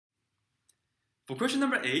For question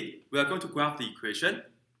number 8, we are going to graph the equation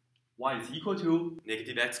y is equal to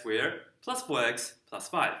negative x squared plus 4x plus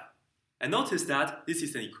 5. And notice that this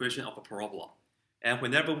is an equation of a parabola. And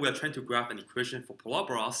whenever we are trying to graph an equation for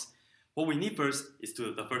parabolas, what we need first is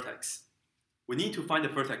the vertex. We need to find the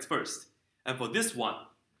vertex first. And for this one,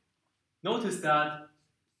 notice that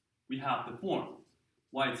we have the form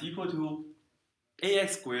y is equal to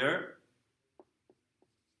ax squared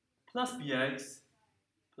plus bx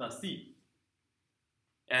plus c.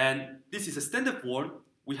 And this is a standard form.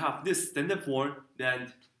 We have this standard form,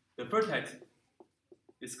 then the vertex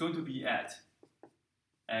is going to be at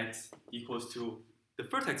x equals to the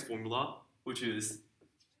vertex formula, which is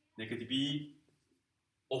negative b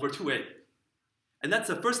over 2a. And that's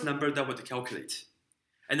the first number that we have to calculate.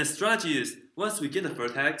 And the strategy is, once we get the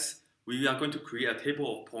vertex, we are going to create a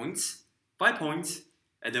table of points, 5 points,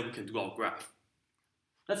 and then we can do our graph.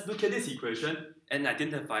 Let's look at this equation and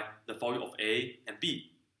identify the value of a and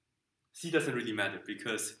b. C doesn't really matter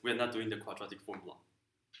because we're not doing the quadratic formula.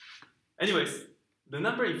 Anyways, the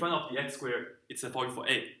number in front of the x squared, it's a value for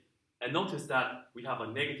a. And notice that we have a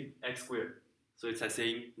negative x squared. So it's like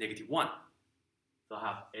saying negative 1. So I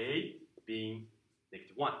have a being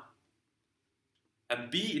negative 1.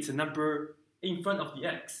 And b, it's a number in front of the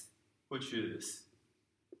x, which is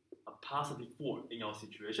a positive 4 in our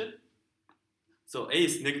situation. So a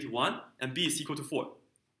is negative 1 and b is equal to 4.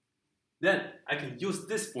 Then I can use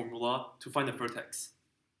this formula to find the vertex.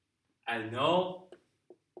 I know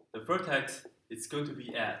the vertex is going to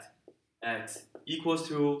be at x equals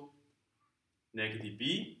to negative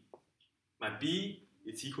b. My b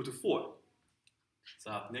is equal to 4.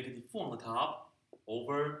 So I have negative 4 on the top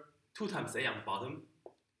over 2 times a on the bottom.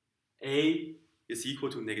 A is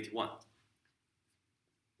equal to negative 1.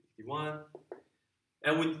 Negative 1.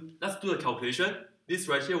 And let's do the calculation. This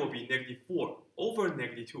right here will be negative 4 over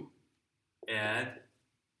negative 2. And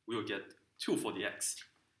we will get 2 for the x.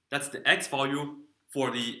 That's the x value for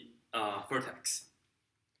the vertex.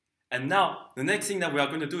 And now, the next thing that we are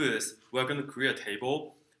going to do is, we are going to create a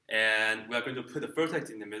table, and we are going to put the vertex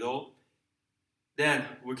in the middle. Then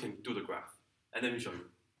we can do the graph. And let me show you.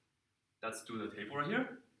 Let's do the table right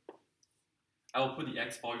here. I will put the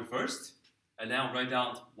x value first, and then I'll write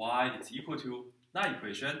down y is equal to that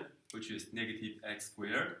equation, which is negative x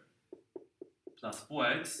squared plus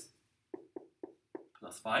 4x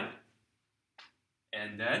plus 5.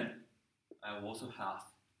 And then I will also have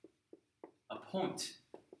a point.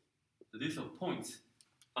 So these are points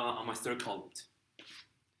on my third column.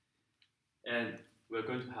 And we're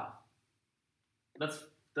going to have,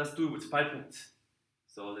 let's do it with 5 points.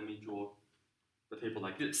 So let me draw the table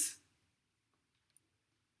like this.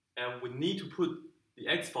 And we need to put the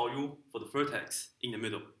x value for the vertex in the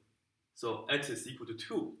middle. So x is equal to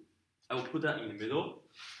 2. I will put that in the middle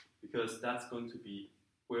because that's going to be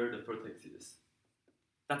where the vertex is.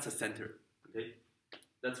 That's the center, okay?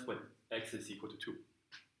 That's when x is equal to 2.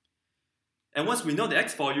 And once we know the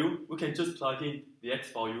x value, we can just plug in the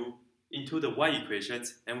x value into the y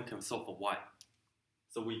equations and we can solve for y.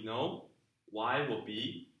 So we know y will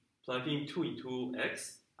be plugging 2 into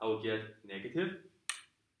x, I will get negative,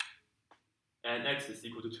 and x is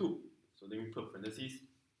equal to 2. So let me put parentheses,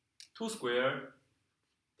 2 squared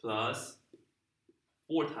plus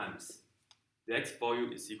 4 times the x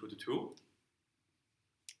value is equal to 2,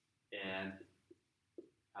 and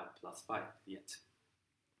have plus 5 at the end.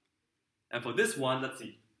 And for this one, let's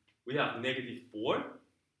see, we have negative 4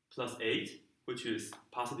 plus 8, which is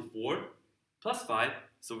positive 4, plus 5,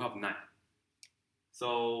 so we have 9.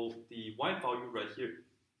 So the y value right here,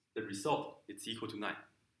 the result, is equal to 9.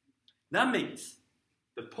 That means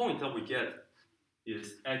the point that we get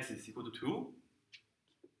is x is equal to 2,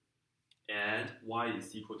 and y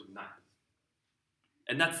is equal to 9.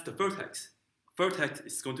 And that's the vertex. Vertex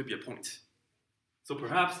is going to be a point. So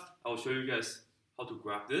perhaps I'll show you guys how to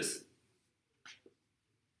graph this.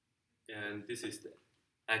 And this is the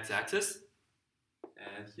x-axis.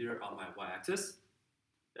 And here are my y-axis.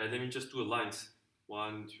 And let me just do the lines.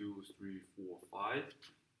 1, 2, 3, 4, 5.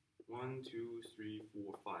 1, 2, 3,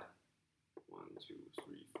 4, 5. 1, 2,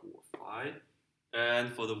 3, 4, 5.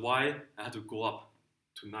 And for the y, I have to go up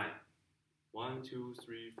to 9. 1, 2,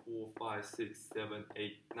 3, 4, 5, 6, 7,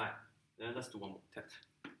 8, 9. Then let's do one more, 10.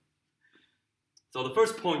 So the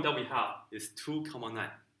first point that we have is 2, 9.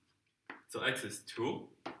 So x is 2,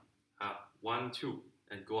 1, 2,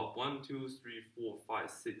 and go up 1, 2, 3, 4, 5,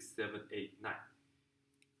 6, 7, 8, 9.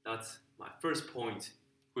 That's my first point,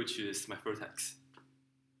 which is my vertex.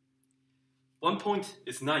 1 point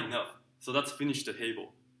is not enough, so let's finish the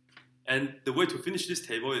table. And the way to finish this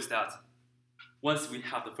table is that once we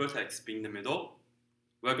have the vertex being in the middle,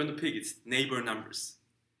 we're going to pick its neighbor numbers.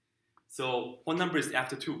 So what number is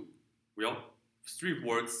after 2? Well, 3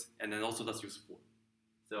 works, and then also let's use 4.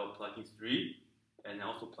 So plugging 3, and then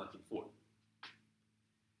also plugging 4.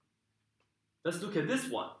 Let's look at this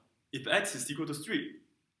one. If x is equal to 3,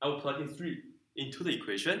 I will plug in 3 into the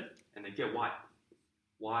equation, and then get y.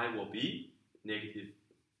 Y will be negative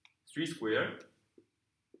 3 squared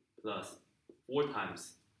plus 4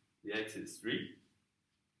 times the x is 3,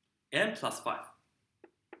 and plus 5.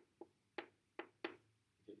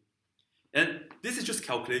 Okay. And this is just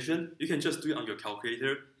calculation. You can just do it on your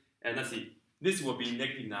calculator. And let's see. This will be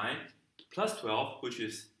negative 9 plus 12, which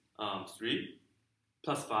is 3,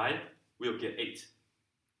 plus 5, we'll get 8.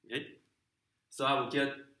 Okay? So I will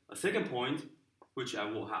get a second point, which I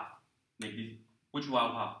will have negative, which I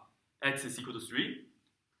will have x is equal to 3,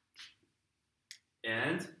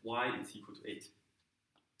 and y is equal to 8.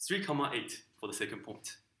 3, 8 for the second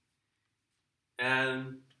point.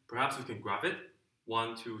 And perhaps we can graph it.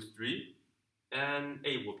 1, 2, 3, and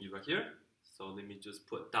 8 will be right here. So let me just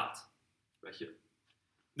put a dot right here.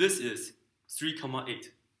 This is 3,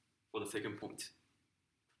 8 for the second point.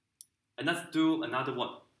 And let's do another one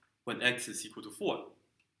when x is equal to 4.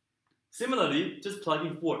 Similarly, just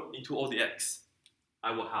plugging 4 into all the x,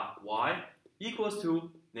 I will have y equals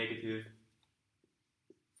to negative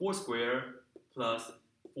 4 squared plus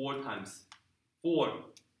 4 times 4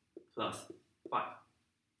 plus 5.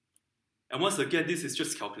 And once again, this is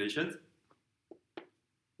just calculations.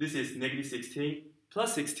 This is negative 16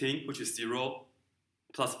 plus 16, which is 0,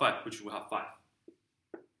 plus 5, which will have 5.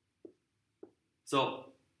 So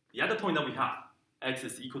the other point that we have, x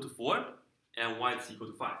is equal to 4, and y is equal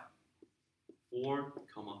to 5. 4,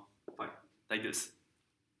 5, like this.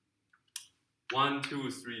 1, 2,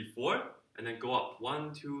 3, 4, and then go up.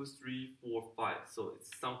 1, 2, 3, 4, 5. So it's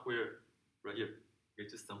somewhere right here. Okay,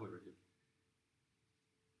 just somewhere right here.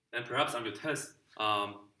 And perhaps on your test,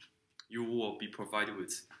 you will be provided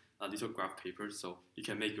with a little graph paper, so you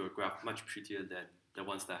can make your graph much prettier than the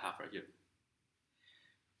ones that I have right here.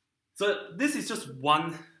 So this is just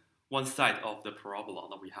one side of the parabola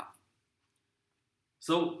that we have.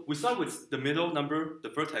 So we start with the middle number, the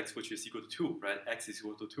vertex, which is equal to 2, right? X is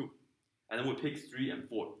equal to 2. And then we pick 3 and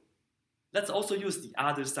 4. Let's also use the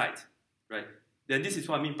other side, right? Then this is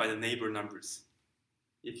what I mean by the neighbor numbers.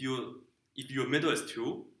 If your middle is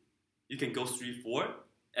 2, you can go 3, 4,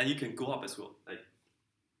 and you can go up as well, like,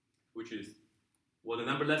 which is, well, the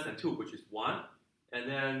number less than 2, which is 1, and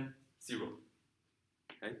then 0,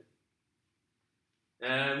 okay?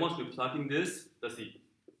 And once we plug in this, let's see,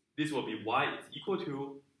 this will be y is equal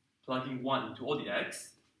to plugging 1 into all the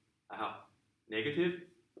x. I have negative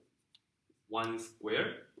 1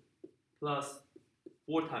 squared plus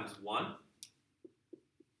 4 times 1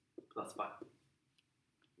 plus 5.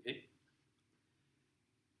 Okay?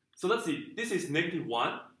 So let's see, this is negative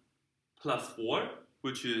 1 plus 4,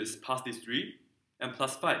 which is positive 3, and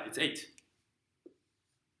plus 5, it's 8.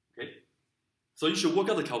 Okay? So you should work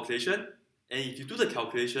out the calculation, and if you do the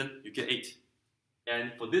calculation, you get 8.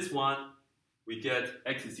 And for this one, we get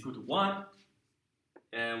x is equal to 1,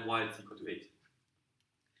 and y is equal to 8.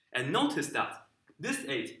 And notice that this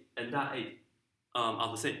 8 and that 8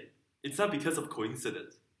 are the same. It's not because of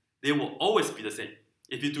coincidence. They will always be the same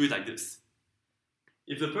if you do it like this.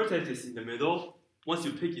 If the vertex is in the middle, once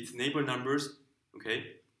you pick its neighbor numbers,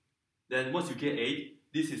 okay, then once you get 8,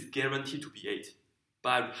 this is guaranteed to be 8.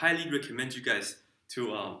 But I highly recommend you guys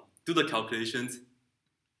to do the calculations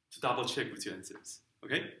to double check with your answers,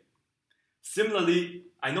 okay? Similarly,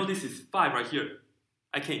 I know this is 5 right here.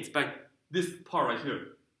 I can expect this part right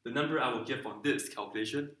here, the number I will get from this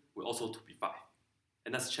calculation will also to be 5.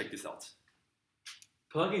 And let's check this out.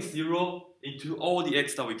 Plugging 0 into all the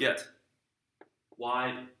x that we get,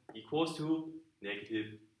 y equals to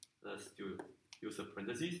negative, let's use a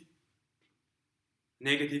parentheses,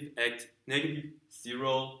 negative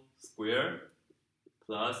 0 squared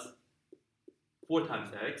plus 4 times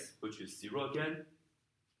x, which is 0 again,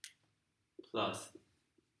 plus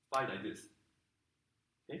 5 like this.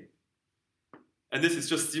 Okay? And this is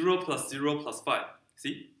just 0 plus 0 plus 5.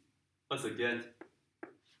 See? Once again,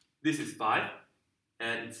 this is 5,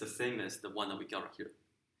 and it's the same as the one that we got right here.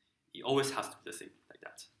 It always has to be the same, like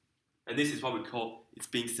that. And this is what we call it's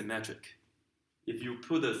being symmetric. If you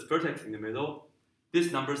put the vertex in the middle,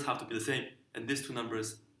 these numbers have to be the same, and these two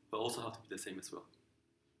numbers will also have to be the same as well.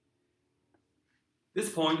 This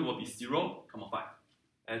point will be 0, 5.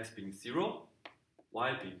 X being 0,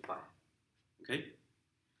 y being 5. Okay?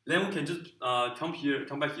 Then we can just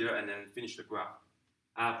come back here and then finish the graph.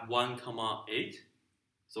 I have 1, 8.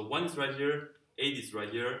 So 1 is right here, 8 is right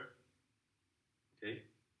here. Okay?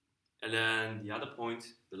 And then the other point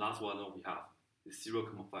the last one we have is 0,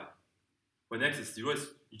 5. When x is 0,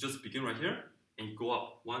 you just begin right here and you go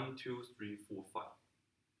up 1, 2, 3, 4, 5.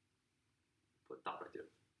 Put that right there.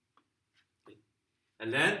 Okay.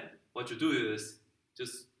 And then what you do is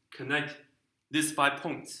just connect these 5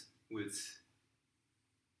 points with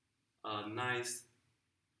a nice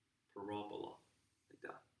parabola like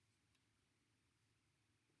that.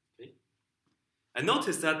 Okay. And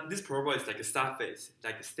notice that this parabola is like a stat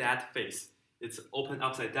face, It's open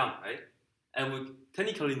upside down, right? And we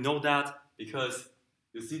technically know that because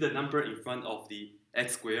you see the number in front of the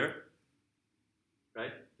x squared,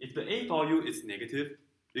 right? If the a value is negative,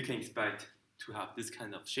 you can expect to have this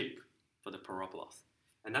kind of shape for the parabolas.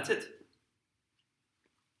 And that's it.